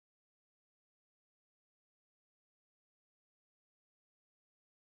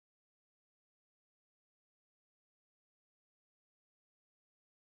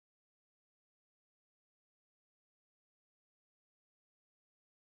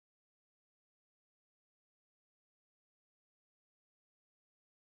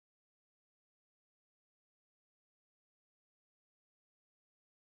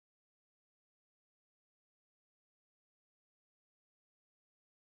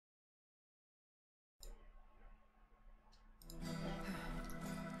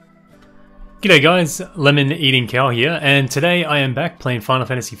G'day guys, Lemon Eating Cow here, and today I am back playing Final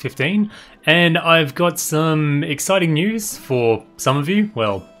Fantasy 15, and I've got some exciting news for some of you.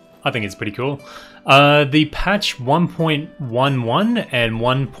 Well, I think it's pretty cool. The patch 1.11 and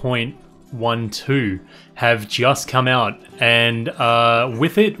 1.12 have just come out, and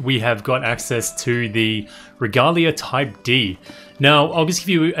with it we have got access to the Regalia Type D. Now, I'll just give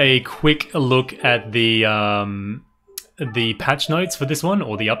you a quick look at the patch notes for this one,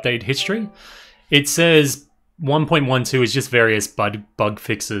 or the update history. It says 1.12 is just various bug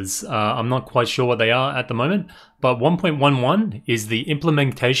fixes. I'm not quite sure what they are at the moment, but 1.11 is the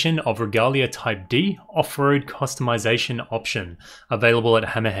implementation of Regalia Type D off-road customization option available at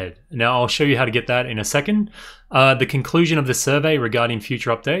Hammerhead. Now, I'll show you how to get that in a second. The conclusion of the survey regarding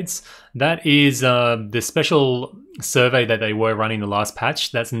future updates, that is the special survey that they were running the last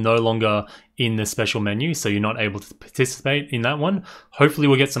patch. That's no longer in the special menu, so you're not able to participate in that one. Hopefully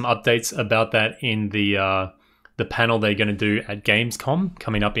we'll get some updates about that in the panel they're going to do at Gamescom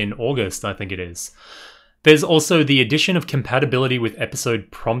coming up in August, I think it is. There's also the addition of compatibility with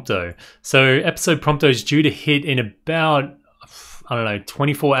episode Prompto. So episode Prompto is due to hit in about, I don't know,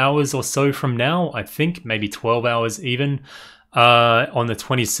 24 hours or so from now, I think, maybe 12 hours even, on the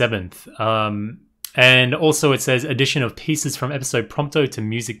 27th. And also it says addition of pieces from episode Prompto to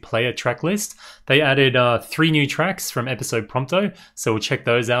music player track list. They added 3 new tracks from episode Prompto, so we'll check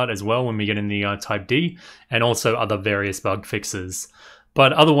those out as well when we get in the Type D, and also other various bug fixes.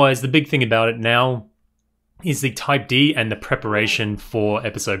 But otherwise, the big thing about it now is the Type D and the preparation for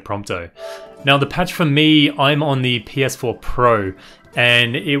episode Prompto. Now, the patch for me, I'm on the PS4 Pro,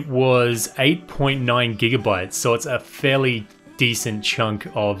 and it was 8.9 gigabytes, so it's a fairly decent chunk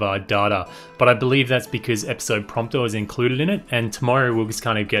of data, but I believe that's because episode Prompto is included in it, and tomorrow we'll just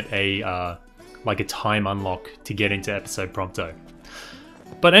kind of get a like a time unlock to get into episode Prompto.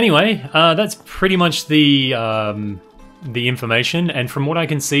 But anyway, that's pretty much the information, and from what I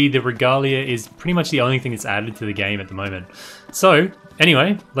can see, the Regalia is pretty much the only thing that's added to the game at the moment. So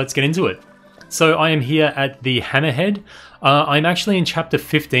anyway, let's get into it. So I am here at the Hammerhead. I'm actually in chapter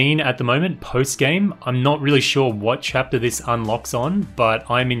 15 at the moment, post-game. I'm not really sure what chapter this unlocks on, but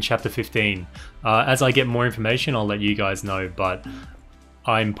I'm in chapter 15. As I get more information, I'll let you guys know, but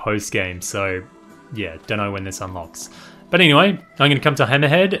I'm post-game, so yeah, don't know when this unlocks. But anyway, I'm going to come to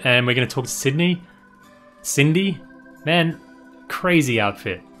Hammerhead, and we're going to talk to Cindy. Man, crazy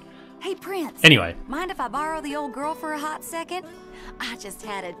outfit. Hey, Prince. Anyway. Mind if I borrow the old girl for a hot second? I just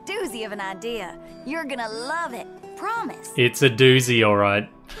had a doozy of an idea. You're gonna love it. Promise. It's a doozy, alright.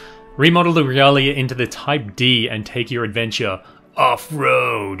 Remodel the Regalia into the Type D and take your adventure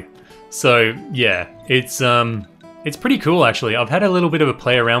off-road. So, yeah, it's pretty cool, actually. I've had a little bit of a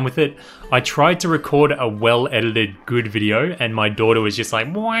play around with it. I tried to record a well-edited, good video, and my daughter was just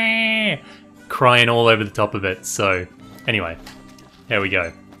like, wah, crying all over the top of it. So, anyway, there we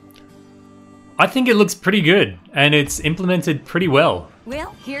go. I think it looks pretty good, and it's implemented pretty well.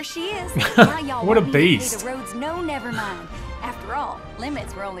 Well, here she is. Now y'all what a beast! The roads, no, never mind. After all,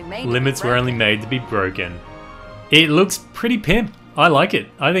 limits were only made. To be broken. It looks pretty pimp. I like it.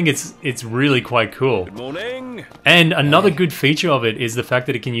 I think it's really quite cool. Good morning. And another good feature of it is the fact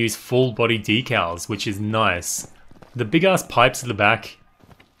that it can use full body decals, which is nice. The big ass pipes at the back,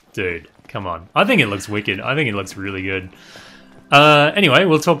 dude. Come on. I think it looks wicked. I think it looks really good. Anyway,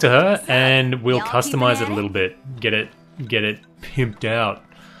 we'll talk to her and we'll customize it a little bit. Get it pimped out.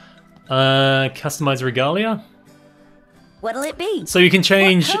 Customize Regalia. What'll it be? So you can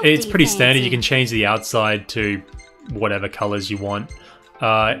change, it's pretty standard, you can change the outside to whatever colors you want.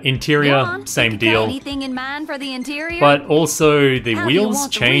 Interior, same deal. Anything in mind for the interior? But also the wheels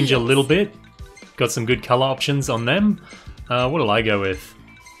change a little bit. Got some good color options on them. What'll I go with?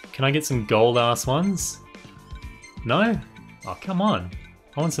 Can I get some gold ass ones? No? Oh, come on.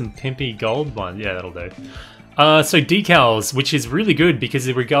 I want some pimpy gold ones. Yeah, that'll do. So decals, which is really good because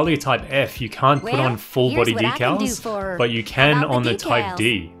the Regalia Type F, you can't put on full body decals, but you can on the Type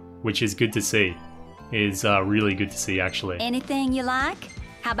D, which is good to see. Is really good to see, actually. Anything you like?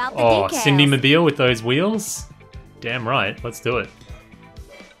 How about the decals? Cindy Mobile with those wheels? Damn right, let's do it.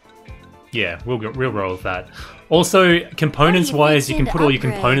 Yeah, we'll roll with that. Also, components-wise, you can put all your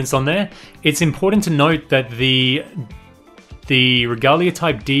components on there. It's important to note that the Regalia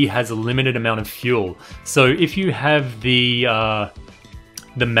Type D has a limited amount of fuel. So if you have the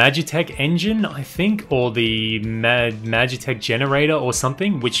Magitech engine, I think, or the Magitech generator or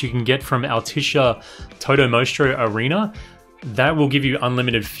something, which you can get from Altissia Totomostro Arena, that will give you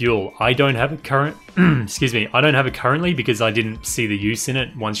unlimited fuel. I don't have it current. Excuse me. I don't have it currently because I didn't see the use in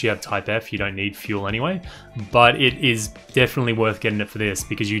it. Once you have Type F, you don't need fuel anyway. But it is definitely worth getting it for this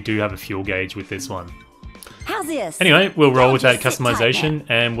because you do have a fuel gauge with this one. How's this? Anyway, we'll roll with that customization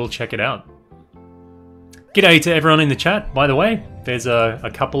and we'll check it out. G'day to everyone in the chat, by the way. There's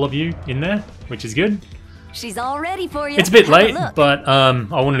a couple of you in there, which is good. She's all ready for you. It's a bit late, but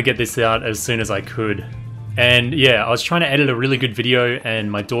I wanted to get this out as soon as I could. And yeah, I was trying to edit a really good video and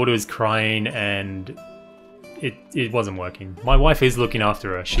my daughter was crying and it wasn't working. My wife is looking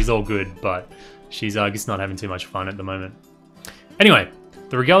after her. She's all good, but she's just not having too much fun at the moment. Anyway,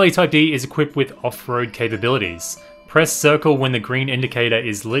 the Regalia Type D is equipped with off-road capabilities. Press circle when the green indicator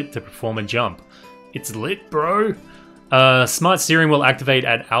is lit to perform a jump. It's lit, bro! Smart steering will activate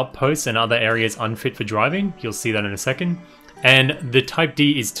at outposts and other areas unfit for driving. You'll see that in a second. And the Type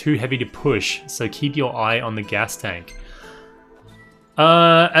D is too heavy to push, so keep your eye on the gas tank.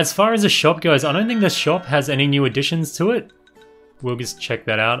 As far as the shop goes, I don't think the shop has any new additions to it. We'll just check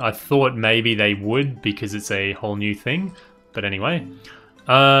that out. I thought maybe they would because it's a whole new thing. But anyway.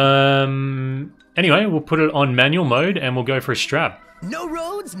 Anyway, we'll put it on manual mode and we'll go for a strap. No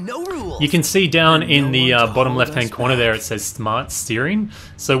roads, no rules. You can see down in the bottom left-hand corner there, it says Smart Steering.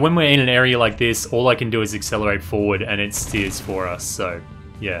 So when we're in an area like this, all I can do is accelerate forward and it steers for us. So,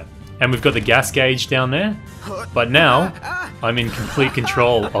 yeah. And we've got the gas gauge down there. But now, I'm in complete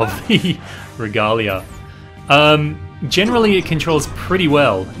control of the Regalia. Generally, it controls pretty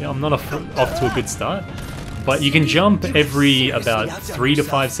well. I'm not off to a good start. But you can jump every about 3 to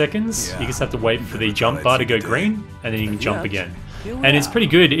 5 seconds. You just have to wait for the jump bar to go green, and then you can jump again. And it's pretty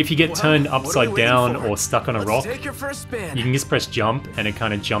good if you get turned upside down or stuck on a rock. You can just press jump and it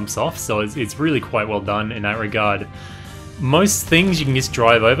kind of jumps off, so it's really quite well done in that regard. Most things you can just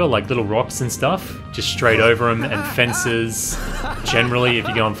drive over, like little rocks and stuff, just straight over them, and fences, generally if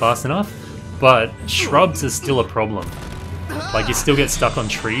you're going fast enough. But shrubs is still a problem. Like you still get stuck on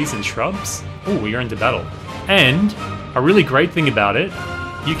trees and shrubs. Oh, you're into battle. And a really great thing about it,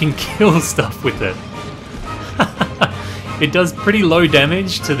 you can kill stuff with it. It does pretty low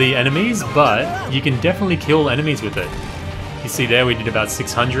damage to the enemies, but you can definitely kill enemies with it. You see there we did about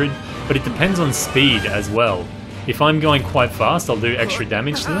 600, but it depends on speed as well. If I'm going quite fast, I'll do extra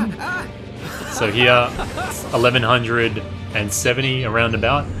damage to them. So here, 1170 around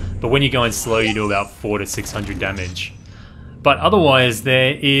about, but when you're going slow you do about 400 to 600 damage. But otherwise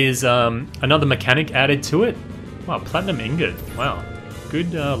there is another mechanic added to it. Wow, platinum ingot, wow.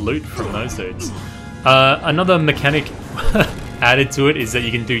 Good loot from those dudes. Another mechanic added to it is that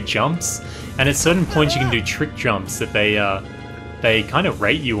you can do jumps, and at certain points you can do trick jumps that they kind of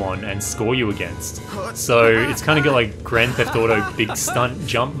rate you on and score you against. So it's kind of got like Grand Theft Auto big stunt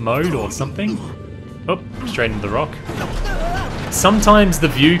jump mode or something. Oh, straight into the rock. Sometimes the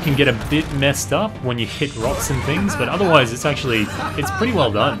view can get a bit messed up when you hit rocks and things, but otherwise it's pretty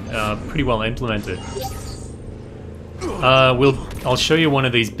well done, pretty well implemented. I'll show you one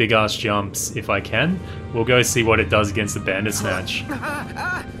of these big ass jumps if I can. We'll go see what it does against the Bandersnatch.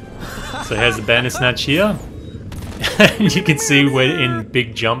 So here's the Bandersnatch here. And you can see we're in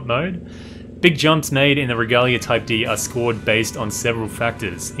big jump mode. Big jumps made in the Regalia Type D are scored based on several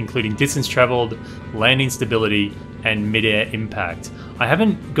factors, including distance traveled, landing stability, and mid-air impact. I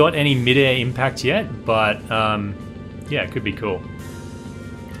haven't got any mid-air impact yet, but yeah, it could be cool.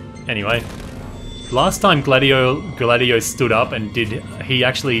 Anyway. Last time Gladio stood up and he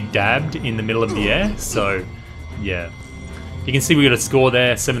actually dabbed in the middle of the air, so yeah. You can see we got a score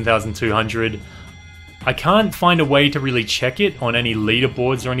there, 7,200. I can't find a way to really check it on any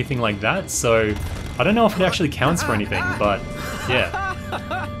leaderboards or anything like that, so I don't know if it actually counts for anything, but yeah.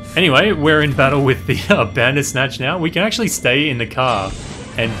 Anyway, we're in battle with the Bandersnatch now. We can actually stay in the car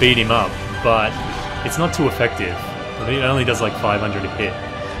and beat him up, but it's not too effective. It only does like 500 a hit.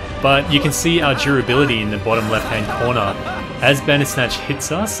 But you can see our durability in the bottom left-hand corner. As Bandersnatch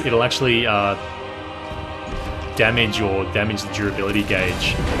hits us, it'll actually damage the durability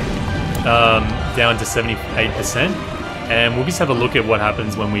gauge down to 78%. And we'll just have a look at what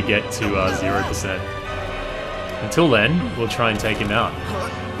happens when we get to 0%. Until then, we'll try and take him out.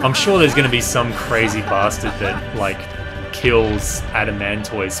 I'm sure there's going to be some crazy bastard that like kills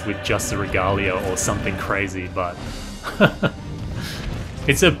Adamantoise with just the Regalia or something crazy, but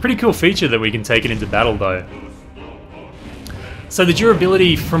it's a pretty cool feature that we can take it into battle though. So the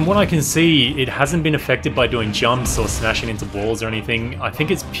durability, from what I can see, it hasn't been affected by doing jumps or smashing into walls or anything. I think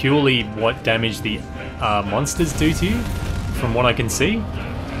it's purely what damage the monsters do to you, from what I can see.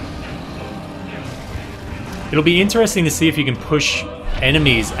 It'll be interesting to see if you can push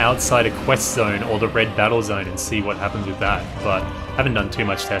enemies outside a quest zone or the red battle zone and see what happens with that, but haven't done too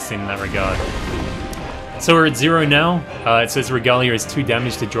much testing in that regard. So we're at 0 now. It says Regalia is too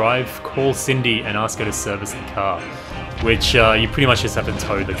damaged to drive. Call Cindy and ask her to service the car, which you pretty much just have to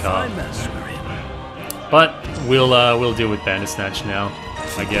tow the car. But we'll deal with Bandersnatch now,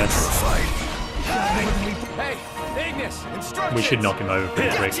 I guess. We should knock him over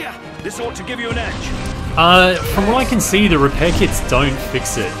pretty quick. This ought to give you an edge. From what I can see, the repair kits don't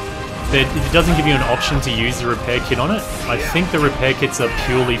fix it. It doesn't give you an option to use the repair kit on it. I think the repair kits are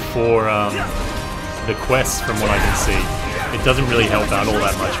purely for the quests, from what I can see. It doesn't really help out all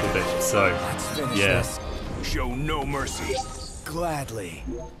that much with it, so yeah. Show no mercy. Gladly.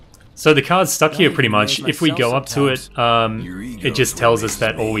 So the car's stuck here pretty much. If we go up to it, it just tells us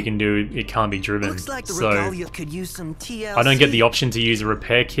that all we can do, it can't be driven. So I don't get the option to use a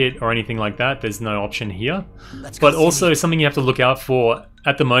repair kit or anything like that. There's no option here. But also something you have to look out for,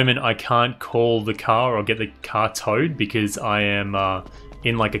 at the moment I can't call the car or get the car towed because I am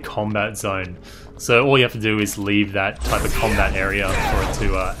in like a combat zone. So all you have to do is leave that type of combat area for it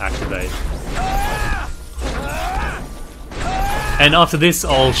to activate. And after this,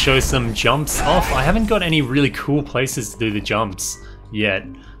 I'll show some jumps off. I haven't got any really cool places to do the jumps yet.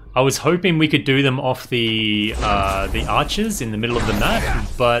 I was hoping we could do them off the arches in the middle of the map,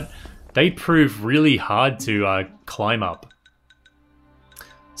 but they prove really hard to climb up.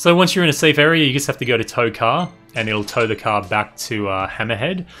 So once you're in a safe area, you just have to go to tow car, and it'll tow the car back to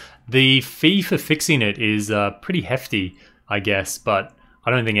Hammerhead. The fee for fixing it is pretty hefty, I guess, but I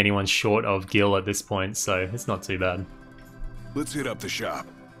don't think anyone's short of Gil at this point, so it's not too bad. Let's hit up the shop.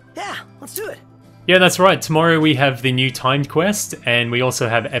 Yeah, let's do it. Yeah, that's right. Tomorrow we have the new timed quest, and we also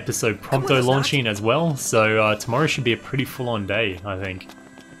have episode Prompto launching as well. So tomorrow should be a pretty full-on day, I think.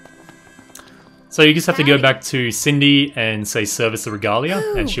 So you just have to go back to Cindy and say service the Regalia,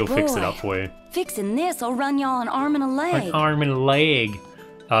 and she'll fix it up for you. Fixing this will run y'all an arm and a leg. An arm and a leg.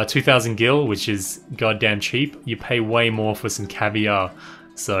 2,000 gil, which is goddamn cheap. You pay way more for some caviar.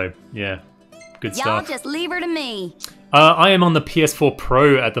 So yeah, good stuff. Y'all just leave her to me. I am on the PS4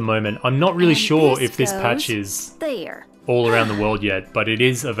 Pro at the moment. I'm not really sure if this patch is there all around the world yet, but it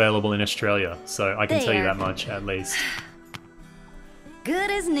is available in Australia, so I can tell you that much at least.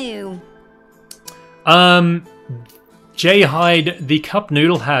 Good as new. Jay Hyde, the cup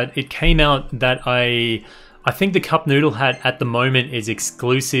noodle hat, it came out that I think the cup noodle hat at the moment is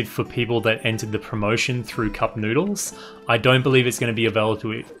exclusive for people that entered the promotion through Cup Noodles. I don't believe it's going to be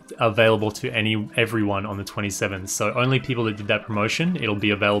available to everyone on the 27th. So only people that did that promotion, it'll be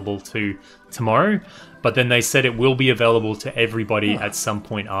available to tomorrow. But then they said it will be available to everybody at some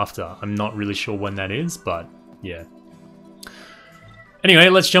point after. I'm not really sure when that is, but yeah. Anyway,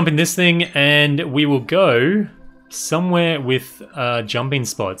 let's jump in this thing and we will go somewhere with jumping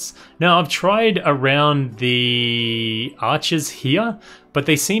spots. Now, I've tried around the arches here, but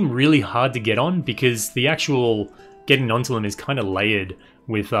they seem really hard to get on because the actual getting onto them is kind of layered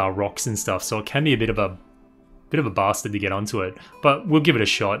with rocks and stuff, so it can be a bit of a bastard to get onto it, but we'll give it a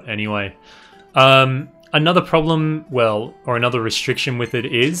shot anyway. Another problem, well, or another restriction with it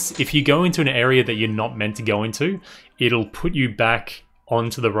is if you go into an area that you're not meant to go into, it'll put you back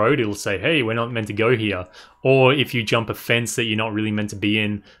onto the road. It'll say, hey, we're not meant to go here. Or if you jump a fence that you're not really meant to be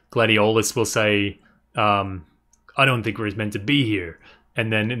in, Gladiolus will say, I don't think we're meant to be here.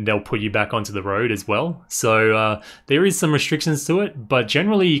 And then they'll put you back onto the road as well. So there is some restrictions to it, but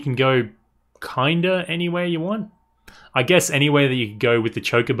generally you can go kinda anywhere you want. I guess anywhere that you could go with the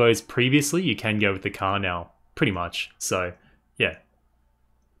chocobos previously, you can go with the car now, pretty much. So, yeah.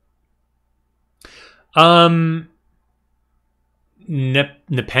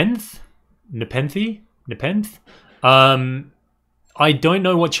 Nepenthe? I don't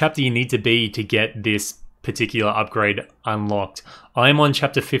know what chapter you need to be to get this particular upgrade unlocked. I'm on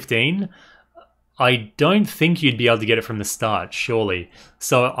chapter 15. I don't think you'd be able to get it from the start, surely.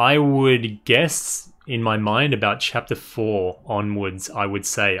 So I would guess in my mind about chapter 4 onwards, I would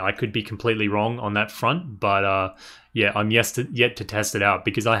say. I could be completely wrong on that front, but yeah, I'm yet to test it out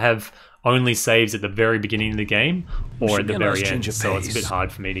because I have only saves at the very beginning of the game or at the very end, so it's a bit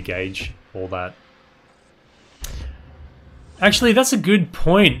hard for me to gauge all that. Actually, that's a good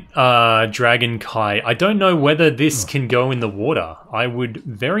point, Dragon Kai. I don't know whether this can go in the water. I would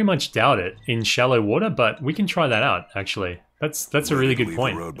very much doubt it in shallow water, but we can try that out, actually. That's a really good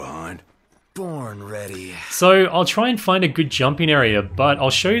point. Born ready. So I'll try and find a good jumping area, but I'll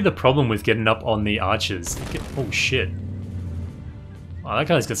show you the problem with getting up on the arches. Oh shit. Oh, that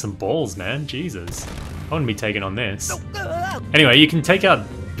guy's got some balls, man. Jesus. I wouldn't be taking on this. Anyway, you can take out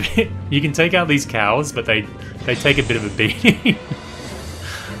these cows, but they take a bit of a beating.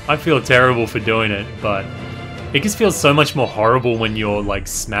 I feel terrible for doing it, but it just feels so much more horrible when you're like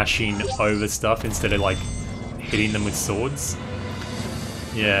smashing over stuff instead of like hitting them with swords.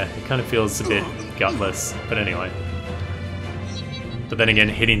 Yeah, it kind of feels a bit gutless, but anyway. But then again,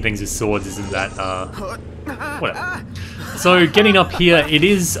 hitting things with swords isn't that, whatever. So getting up here, it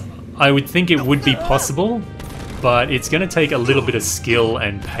is, I would think it would be possible, but it's going to take a little bit of skill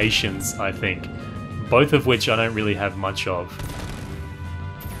and patience, I think. Both of which I don't really have much of.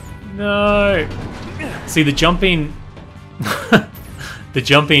 No! See, the jumping... the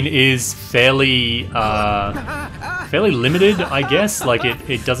jumping is fairly, fairly limited, I guess. Like,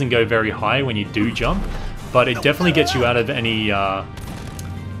 it doesn't go very high when you do jump, but it definitely gets you out of any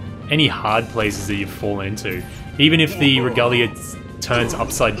hard places that you've fallen into. Even if the Regalia turns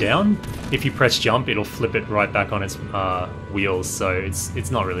upside down, if you press jump, it'll flip it right back on its wheels, so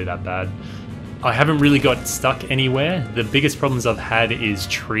it's not really that bad. I haven't really got stuck anywhere. The biggest problems I've had is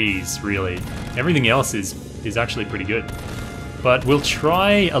trees, really. Everything else is actually pretty good. But we'll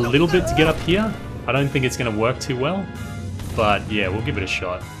try a little bit to get up here. I don't think it's going to work too well, but yeah, we'll give it a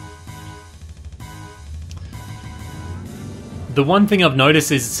shot. The one thing I've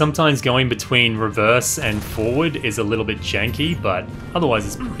noticed is sometimes going between reverse and forward is a little bit janky, but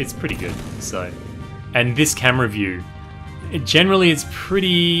otherwise it's pretty good. So, and this camera view, generally it's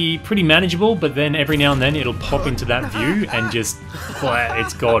pretty manageable, but then every now and then it'll pop into that view and just,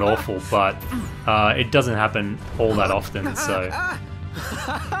 it's god awful, but it doesn't happen all that often, so.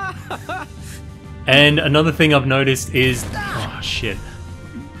 And another thing I've noticed is, oh shit.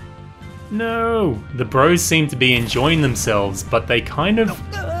 No! The bros seem to be enjoying themselves, but they kind of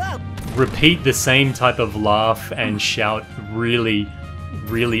repeat the same type of laugh and shout really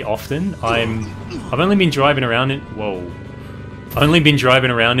often. I've only been driving around it. Whoa! I've only been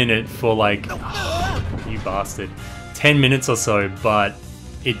driving around in it for like, oh, you bastard, 10 minutes or so, but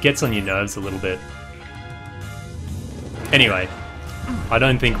it gets on your nerves a little bit. Anyway, I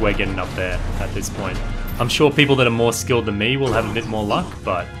don't think we're getting up there at this point. I'm sure people that are more skilled than me will have a bit more luck,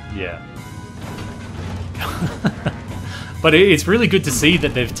 but yeah. But it's really good to see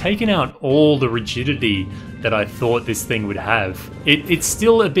that they've taken out all the rigidity that I thought this thing would have. It's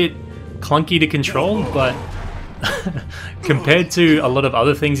still a bit clunky to control, but compared to a lot of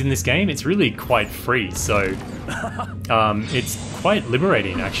other things in this game, it's really quite free, so it's quite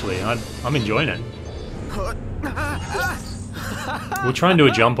liberating actually. I'm enjoying it. We'll try and do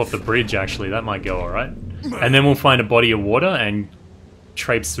a jump off the bridge actually, that might go alright. And then we'll find a body of water and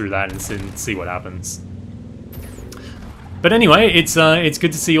traipse through that and see what happens. But anyway, it's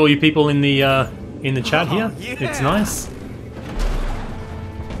good to see all you people in the chat here. Yeah. It's nice.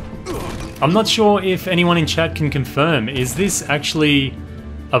 I'm not sure if anyone in chat can confirm, is this actually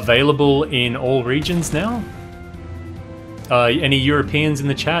available in all regions now? Any Europeans in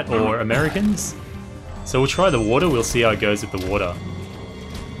the chat or Americans? So we'll try the water, we'll see how it goes with the water.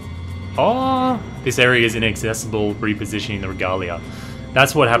 Oh, this area is inaccessible, repositioning the Regalia.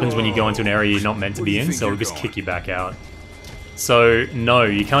 That's what happens when you go into an area you're not meant to be in, so it'll just kick you back out. So, no,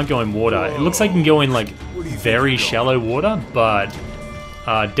 you can't go in water. It looks like you can go in, like, very shallow water, but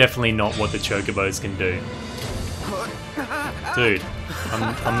definitely not what the chocobos can do. Dude,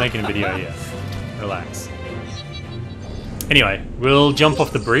 I'm making a video here. Relax. Anyway, we'll jump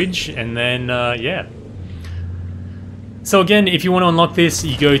off the bridge, and then, yeah. So again, if you want to unlock this,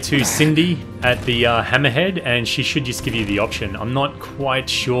 you go to Cindy at the Hammerhead, and she should just give you the option. I'm not quite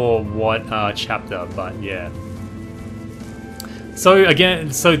sure what chapter, but yeah. So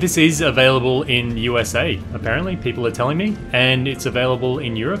again, so this is available in USA, apparently, people are telling me, and it's available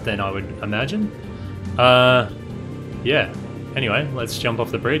in Europe then, I would imagine. Yeah. Anyway, let's jump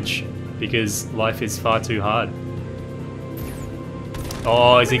off the bridge, because life is far too hard.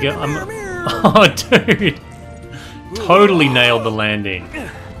 Oh, is he going? Oh, dude! Totally nailed the landing.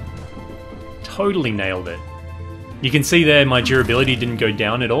 Totally nailed it. You can see there my durability didn't go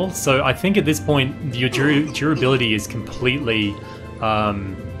down at all, so I think at this point your durability is completely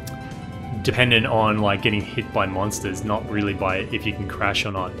dependent on like getting hit by monsters, not really by if you can crash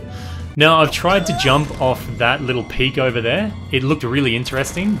or not. Now I've tried to jump off that little peak over there. It looked really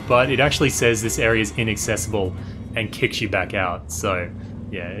interesting, but it actually says this area is inaccessible and kicks you back out, so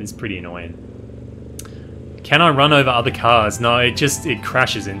yeah, it's pretty annoying. Can I run over other cars? No, it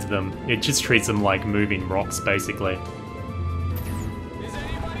crashes into them. It just treats them like moving rocks, basically.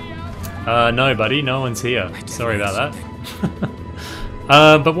 No, buddy, no one's here. Sorry about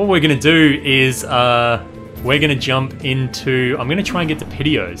that. But what we're going to do is we're going to jump into... I'm going to try and get to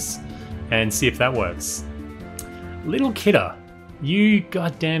Pitios and see if that works. Little Kidder, you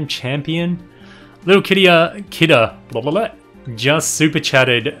goddamn champion. Little Kidder, blah, blah, blah, just super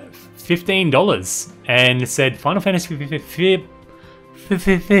chatted $15 and said Final Fantasy 15.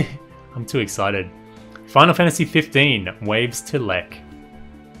 I'm too excited. Final Fantasy 15 Waves to Lek.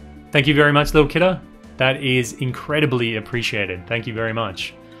 Thank you very much, little kidder. That is incredibly appreciated. Thank you very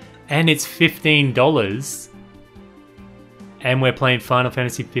much. And it's $15. And we're playing Final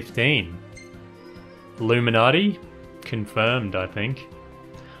Fantasy 15. Illuminati? Confirmed, I think.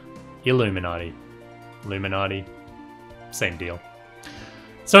 Illuminati. Illuminati. Same deal.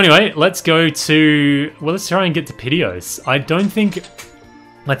 So anyway, let's go to... Well, let's try and get to Piteos. I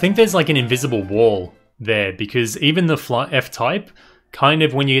think there's like an invisible wall there, because even the F-type, kind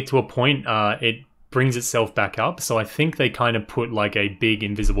of when you get to a point, it brings itself back up. So I think they kind of put like a big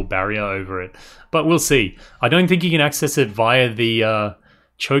invisible barrier over it. But we'll see. I don't think you can access it via the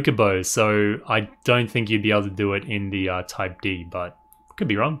Chocobo, so I don't think you'd be able to do it in the Type D, but could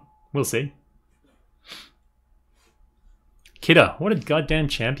be wrong. We'll see. Kidda, what a goddamn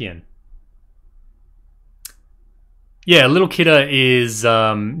champion. Yeah, little Kidda is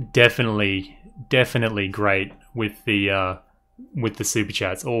definitely great with the super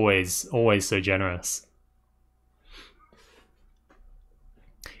chats. Always so generous.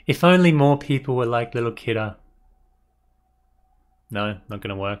 If only more people were like little Kidda. No, not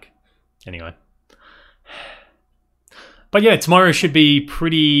gonna work. Anyway. But yeah, tomorrow should be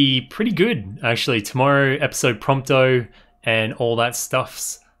pretty good, actually. Tomorrow, episode Prompto and all that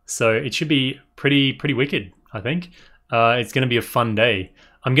stuffs. So it should be pretty wicked, I think. It's going to be a fun day.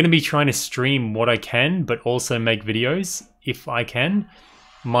 I'm going to be trying to stream what I can, but also make videos if I can.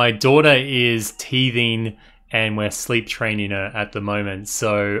 My daughter is teething and we're sleep training her at the moment.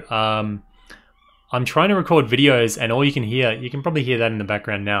 So I'm trying to record videos, and all you can probably hear that in the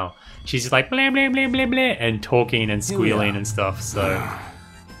background now. She's just like blah, blah, blah, blah, blah, and talking and squealing and stuff. So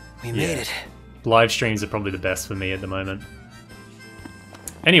we made it. Live streams are probably the best for me at the moment.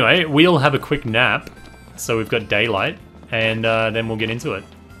 Anyway, we'll have a quick nap. So we've got daylight, and then we'll get into it.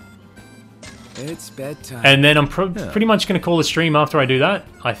 It's bedtime. And then I'm pretty much going to call the stream after I do that,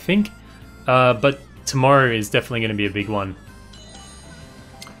 I think. But tomorrow is definitely going to be a big one.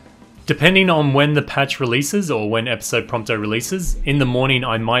 Depending on when the patch releases or when episode Prompto releases, in the morning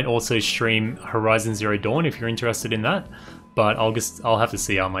I might also stream Horizon Zero Dawn if you're interested in that. But I'll have to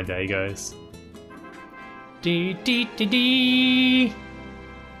see how my day goes.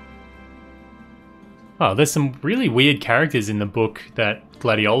 Oh, there's some really weird characters in the book that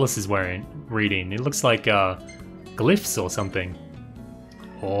Gladiolus is reading. It looks like glyphs or something.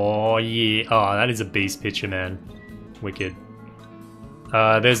 Oh yeah, oh that is a beast picture, man. Wicked.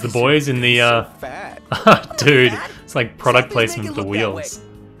 There's the boys in the dude, it's like product placement with the wheels.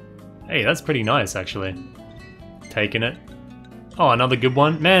 Hey, that's pretty nice actually. Taking it. Oh, another good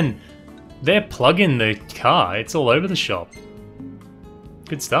one. Man, they're plugging the car. It's all over the shop.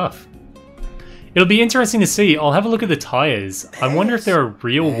 Good stuff. It'll be interesting to see. I'll have a look at the tires. I wonder if they're a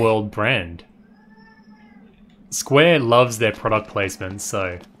real world brand. Square loves their product placement,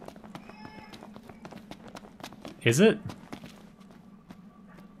 so... Is it?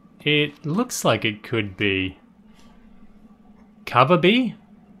 It looks like it could be... Cavaby?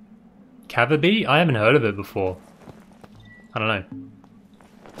 Cavaby? I haven't heard of it before. I don't know.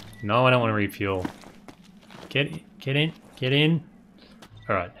 No, I don't want to refuel. Get in.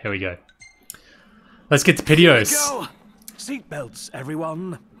 Alright, here we go. Let's get to Piteos. Seatbelts,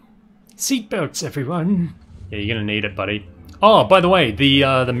 everyone. Seatbelts, everyone. Yeah, you're gonna need it, buddy. Oh, by the way,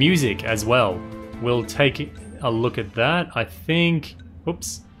 the music as well. We'll take a look at that. I think...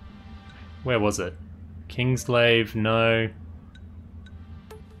 Oops. Where was it? Kingslave, no.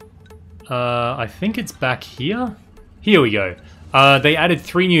 I think it's back here. Here we go. They added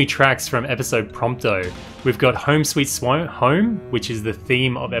 3 new tracks from episode Prompto. We've got Home Sweet Home, which is the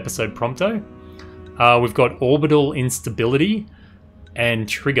theme of episode Prompto. We've got Orbital Instability and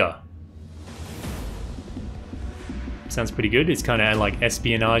Trigger. Sounds pretty good. It's kind of like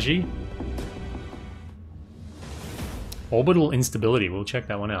espionage-y. Orbital Instability. We'll check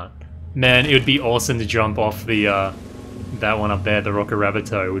that one out. Man, it would be awesome to jump off the that one up there, the Rocket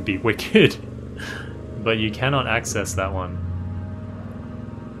Rabbito. It would be wicked. But you cannot access that one.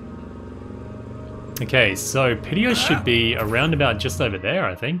 Okay, so Piteos should be around about just over there,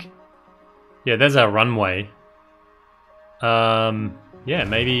 I think. Yeah, there's our runway. Yeah,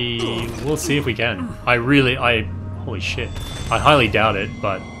 maybe we'll see if we can. Holy shit. I highly doubt it,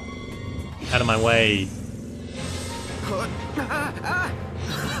 but out of my way.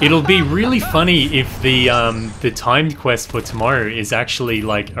 It'll be really funny if the timed quest for tomorrow is actually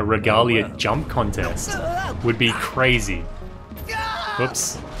like a Regalia jump contest. Would be crazy.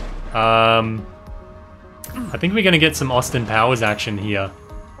 Whoops. I think we're gonna get some Austin Powers action here.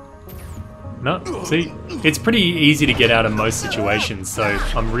 No, see, it's pretty easy to get out of most situations, so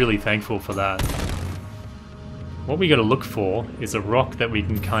I'm really thankful for that. What we gotta look for is a rock that we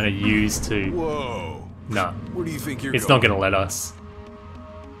can kind of use to... Whoa. Nah, Where do you think you're it's going? not gonna let us.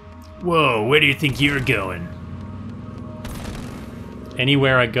 Whoa, where do you think you're going?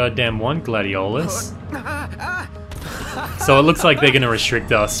 Anywhere I goddamn want, Gladiolus. So it looks like they're gonna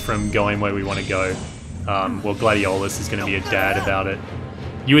restrict us from going where we want to go. Well, Gladiolus is gonna be a dad about it.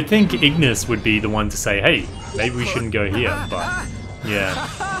 You would think Ignis would be the one to say, hey, maybe we shouldn't go here, but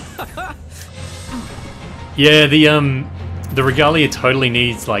yeah. Yeah, the Regalia totally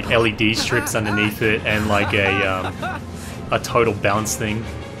needs like LED strips underneath it and like a total bounce thing.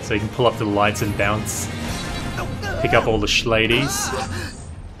 So you can pull up the lights and bounce. Pick up all the schladies.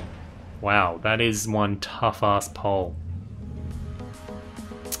 Wow, that is one tough-ass pole.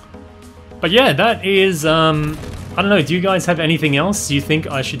 But yeah, that is, I don't know, do you guys have anything else you think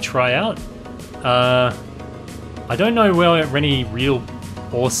I should try out? I don't know where any real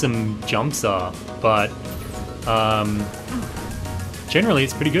awesome jumps are, but generally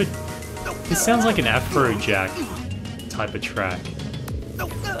it's pretty good. This sounds like an Afrojack type of track.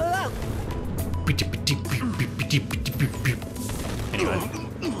 Anyway.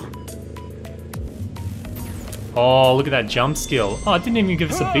 Oh, look at that jump skill. Oh, it didn't even give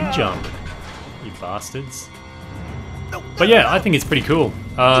us a big jump. You bastards. But yeah, I think it's pretty cool.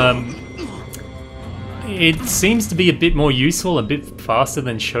 It seems to be a bit more useful, a bit faster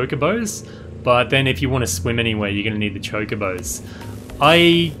than chocobos. But then if you want to swim anywhere, you're going to need the chocobos.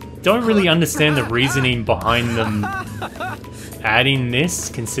 I don't really understand the reasoning behind them adding this,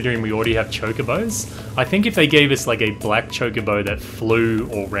 considering we already have chocobos. I think if they gave us like a black chocobo that flew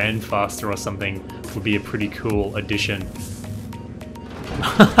or ran faster or something, would be a pretty cool addition.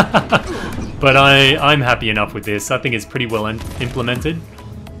 But I'm happy enough with this. I think it's pretty well implemented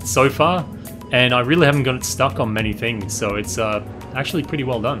so far, and I really haven't got it stuck on many things, so it's actually pretty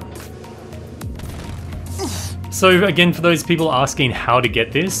well done. So again, for those people asking how to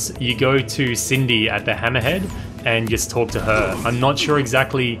get this, you go to Cindy at the Hammerhead and just talk to her. I'm not sure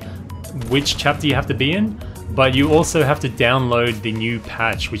exactly which chapter you have to be in, but you also have to download the new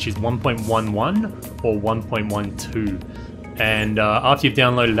patch, which is 1.11 or 1.12. And after you've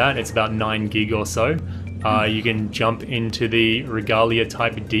downloaded that, it's about 9 gig or so, you can jump into the Regalia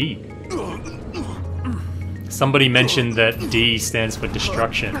Type D. Somebody mentioned that D stands for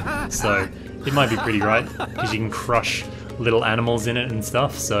destruction, so it might be pretty right, because you can crush little animals in it and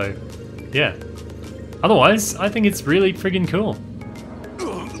stuff, so yeah. Otherwise, I think it's really friggin' cool.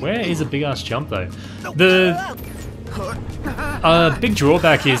 Where is a big-ass jump, though? The big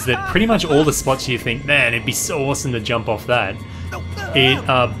drawback is that pretty much all the spots you think, man, it'd be so awesome to jump off that,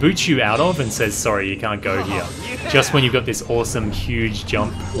 it boots you out of and says, sorry, you can't go here. Just when you've got this awesome, huge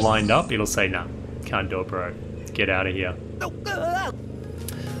jump lined up, it'll say, nah, can't do it, bro. Get out of here.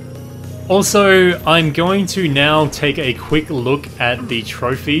 Also, I'm going to now take a quick look at the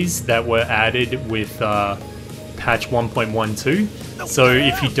trophies that were added with patch 1.12. So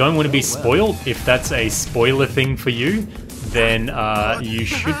if you don't want to be spoiled, if that's a spoiler thing for you, then you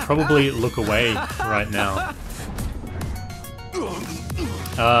should probably look away right now.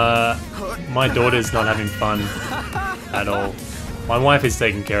 My daughter's not having fun at all. My wife is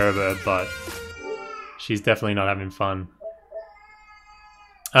taking care of her, but she's definitely not having fun.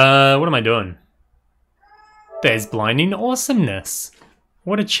 What am I doing? There's Blinding Awesomeness.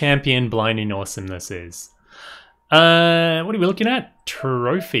 What a champion Blinding Awesomeness is. What are we looking at?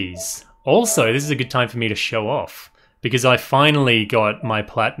 Trophies. Also, this is a good time for me to show off, because I finally got my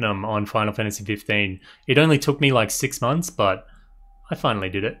platinum on Final Fantasy 15. It only took me like 6 months, but I finally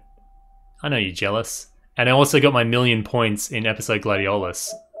did it. I know you're jealous. And I also got my 1,000,000 points in Episode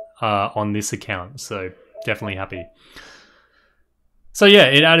Gladiolus on this account, so definitely happy. So yeah,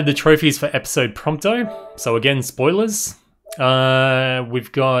 it added the trophies for episode Prompto. So again, spoilers.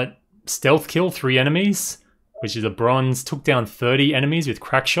 We've got Stealth Kill 3 enemies, which is a bronze. Took down 30 enemies with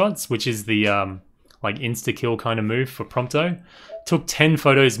crack shots, which is the like insta-kill kind of move for Prompto. Took 10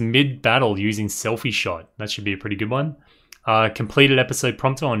 photos mid-battle using selfie shot. That should be a pretty good one. Completed episode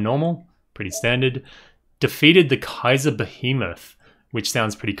Prompto on normal. Pretty standard. Defeated the Kaiser Behemoth, which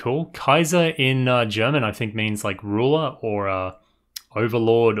sounds pretty cool. Kaiser in German, I think, means like ruler or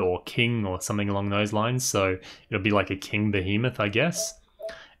overlord or king or something along those lines, so it'll be like a king behemoth, I guess.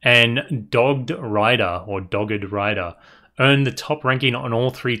 And Dogged Rider or Dogged Rider earned the top ranking on all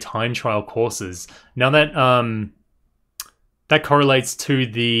 3 time trial courses. Now that that correlates to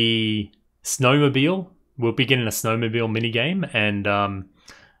the snowmobile. We'll be getting a snowmobile minigame, and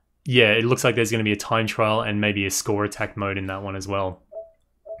yeah, it looks like there's going to be a time trial and maybe a score attack mode in that one as well.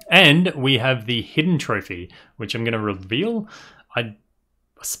 And we have the hidden trophy, which I'm going to reveal.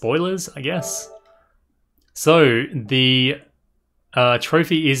 Spoilers, I guess. So the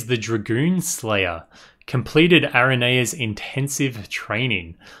trophy is the Dragoon Slayer. Completed Arenea's intensive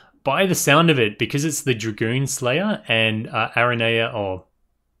training. By the sound of it, because it's the Dragoon Slayer and Arenea, or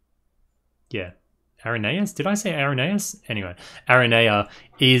yeah, Areneas? Did I say Areneas? Anyway, Arenea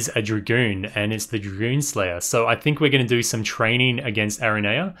is a Dragoon and it's the Dragoon Slayer. So I think we're going to do some training against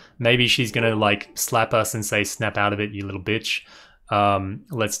Arenea. Maybe she's going to like slap us and say, snap out of it, you little bitch.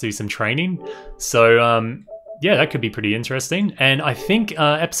 Let's do some training. So yeah, that could be pretty interesting. And I think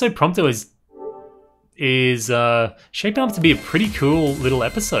episode Prompto is shaping up to be a pretty cool little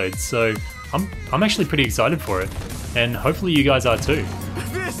episode. So I'm actually pretty excited for it. And hopefully you guys are too.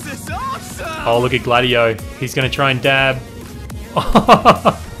 This is awesome! Oh, look at Gladio. He's going to try and dab.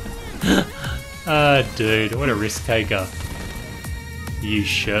 Dude, what a risk taker. You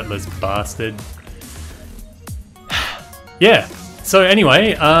shirtless bastard. Yeah. So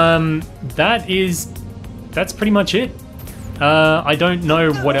anyway, that's pretty much it. I don't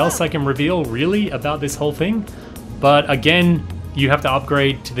know what else I can reveal really about this whole thing. But again, you have to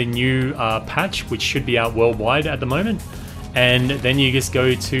upgrade to the new patch, which should be out worldwide at the moment. And then you just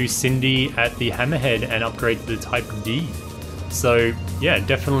go to Cindy at the Hammerhead and upgrade to the Type D. So yeah,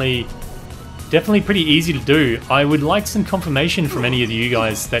 definitely pretty easy to do. I would like some confirmation from any of you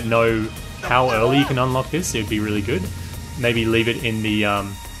guys that know how early you can unlock this. It would be really good. Maybe leave it in the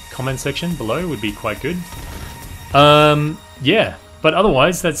comment section below would be quite good. Yeah, but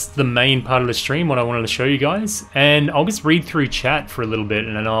otherwise that's the main part of the stream, what I wanted to show you guys. And I'll just read through chat for a little bit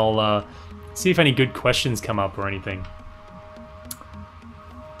and then I'll see if any good questions come up or anything.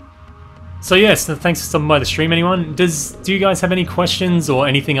 So yes, thanks for stopping by the stream, anyone. Do you guys have any questions or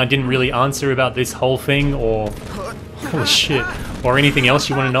anything I didn't really answer about this whole thing, or holy shit, or anything else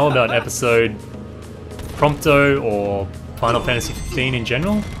you want to know about episode Prompto or Final Fantasy 15 in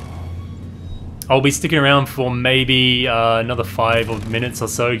general? I'll be sticking around for maybe another 5 minutes or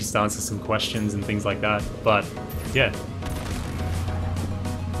so just to answer some questions and things like that, but yeah.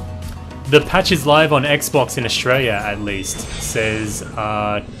 The patch is live on Xbox in Australia, at least, says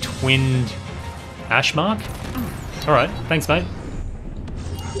Twinned Ashmark. Alright, thanks, mate.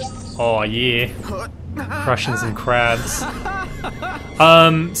 Oh, yeah. Crushing some crabs.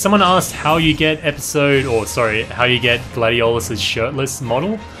 Someone asked how you get how you get Gladiolus' shirtless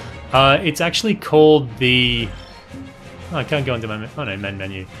model. It's actually called the... Oh, I can't go into my main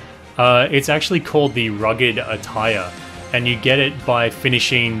menu. It's actually called the Rugged Attire. And you get it by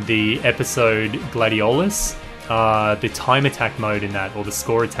finishing the episode Gladiolus, the time attack mode in that, or the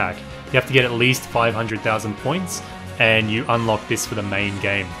score attack. You have to get at least 500,000 points, and you unlock this for the main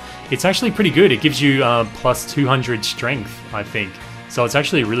game. It's actually pretty good. It gives you plus 200 strength, I think. So it's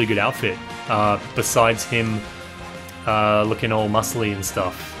actually a really good outfit. Besides him looking all muscly and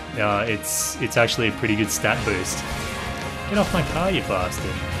stuff, it's actually a pretty good stat boost. Get off my car, you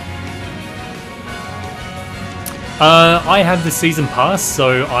bastard. I have the season pass,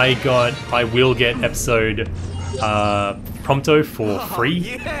 so I will get episode Prompto for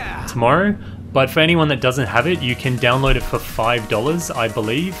free tomorrow. But for anyone that doesn't have it, you can download it for $5, I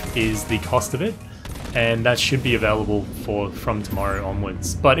believe, is the cost of it, and that should be available from tomorrow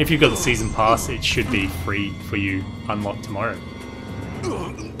onwards. But if you've got the season pass, it should be free for you, unlocked tomorrow.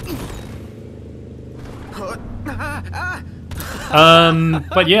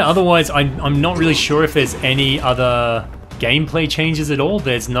 But yeah, otherwise I'm not really sure if there's any other gameplay changes at all.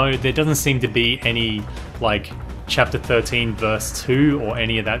 There doesn't seem to be any like chapter 13 verse 2 or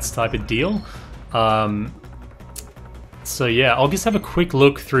any of that type of deal. So yeah, I'll just have a quick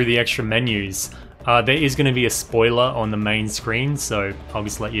look through the extra menus. There is going to be a spoiler on the main screen, so I'll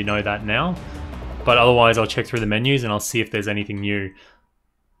just let you know that now. But otherwise I'll check through the menus and I'll see if there's anything new.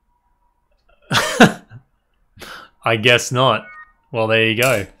 I guess not. Well, there you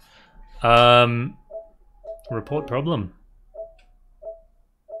go. Report problem.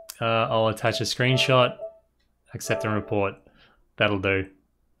 I'll attach a screenshot. Accept and report. That'll do.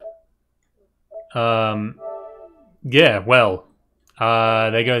 Yeah, well,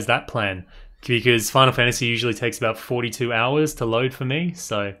 there goes that plan. Because Final Fantasy usually takes about 42 hours to load for me,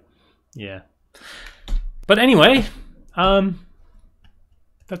 so yeah. But anyway,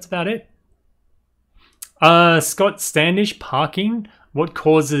 that's about it. Scott Standish, parking. What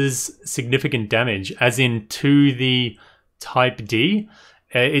causes significant damage? As in to the Type D?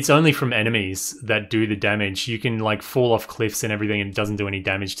 It's only from enemies that do the damage. You can like fall off cliffs and everything and it doesn't do any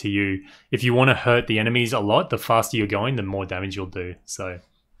damage to you. If you want to hurt the enemies a lot, the faster you're going, the more damage you'll do. So,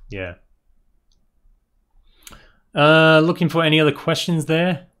 yeah. Looking for any other questions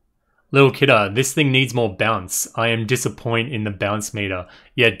there? Little kidder, this thing needs more bounce. I am disappointed in the bounce meter.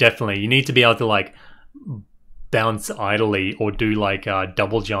 Yeah, definitely. You need to be able to like bounce idly or do like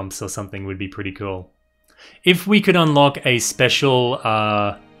double jumps or something would be pretty cool. If we could unlock a special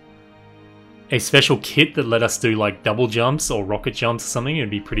kit that let us do like double jumps or rocket jumps or something, it'd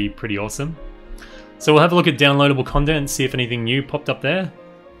be pretty awesome. So we'll have a look at downloadable content, see if anything new popped up there.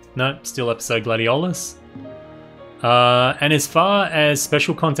 No, still episode Gladiolus. And as far as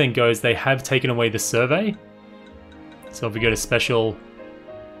special content goes, they have taken away the survey. So if we go to special,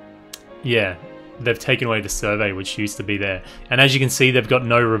 yeah, they've taken away the survey, which used to be there. And as you can see, they've got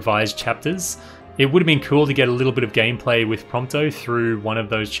no revised chapters. It would have been cool to get a little bit of gameplay with Prompto through one of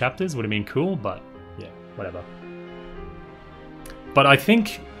those chapters. Would have been cool, but yeah, whatever. But I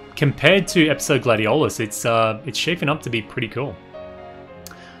think compared to episode Gladiolus, it's shaping up to be pretty cool.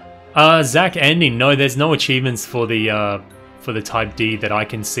 Zach ending. No, there's no achievements for the Type D that I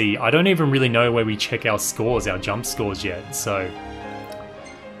can see. I don't even really know where we check our scores, our jump scores yet. So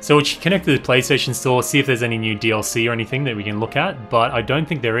we'll connect to the PlayStation Store, see if there's any new DLC or anything that we can look at, but I don't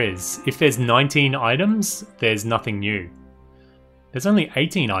think there is. If there's 19 items, there's nothing new. There's only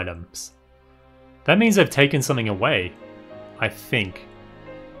 18 items. That means they've taken something away, I think.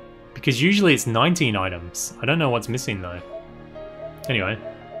 Because usually it's 19 items. I don't know what's missing though. Anyway.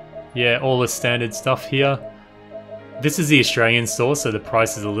 Yeah, all the standard stuff here. This is the Australian store, so the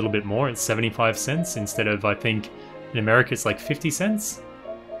price is a little bit more. It's 75 cents instead of, I think, in America it's like 50 cents.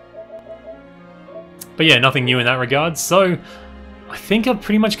 But yeah, nothing new in that regard. So, I think I've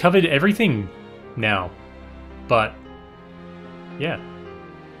pretty much covered everything now. But, yeah.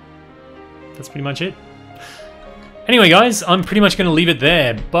 That's pretty much it. Anyway, guys, I'm pretty much going to leave it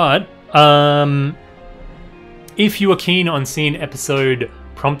there. But, if you are keen on seeing episode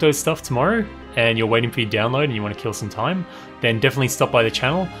Prompto stuff tomorrow, and you're waiting for your download and you want to kill some time, then definitely stop by the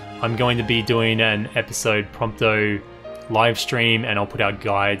channel. I'm going to be doing an episode Prompto live stream, and I'll put out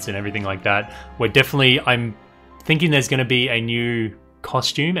guides and everything like that. I'm thinking there's going to be a new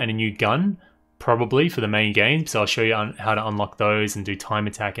costume and a new gun, probably, for the main game, so I'll show you how to unlock those and do time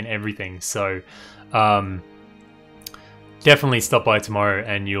attack and everything. So definitely stop by tomorrow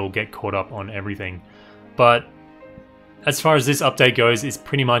and you'll get caught up on everything. But as far as this update goes, it's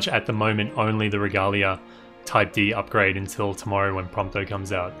pretty much at the moment only the Regalia Type D upgrade until tomorrow when Prompto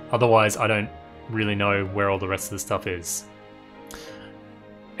comes out. Otherwise, I don't really know where all the rest of the stuff is.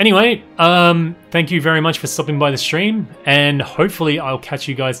 Anyway, thank you very much for stopping by the stream, and hopefully I'll catch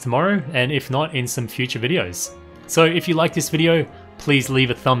you guys tomorrow, and if not, in some future videos. So if you like this video, please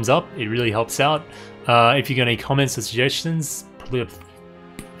leave a thumbs up, it really helps out. If you got any comments or suggestions,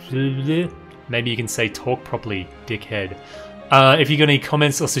 maybe you can say talk properly, dickhead. If you got any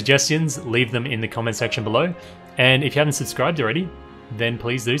comments or suggestions, leave them in the comment section below. And if you haven't subscribed already, then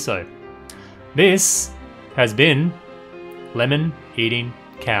please do so. This has been Lemon Eating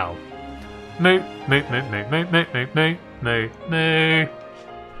Cow. Moo, moo, moo, moo, moo, moo, moo, moo, moo, moo.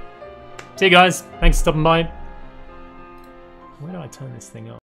 See you guys. Thanks for stopping by. Where do I turn this thing on?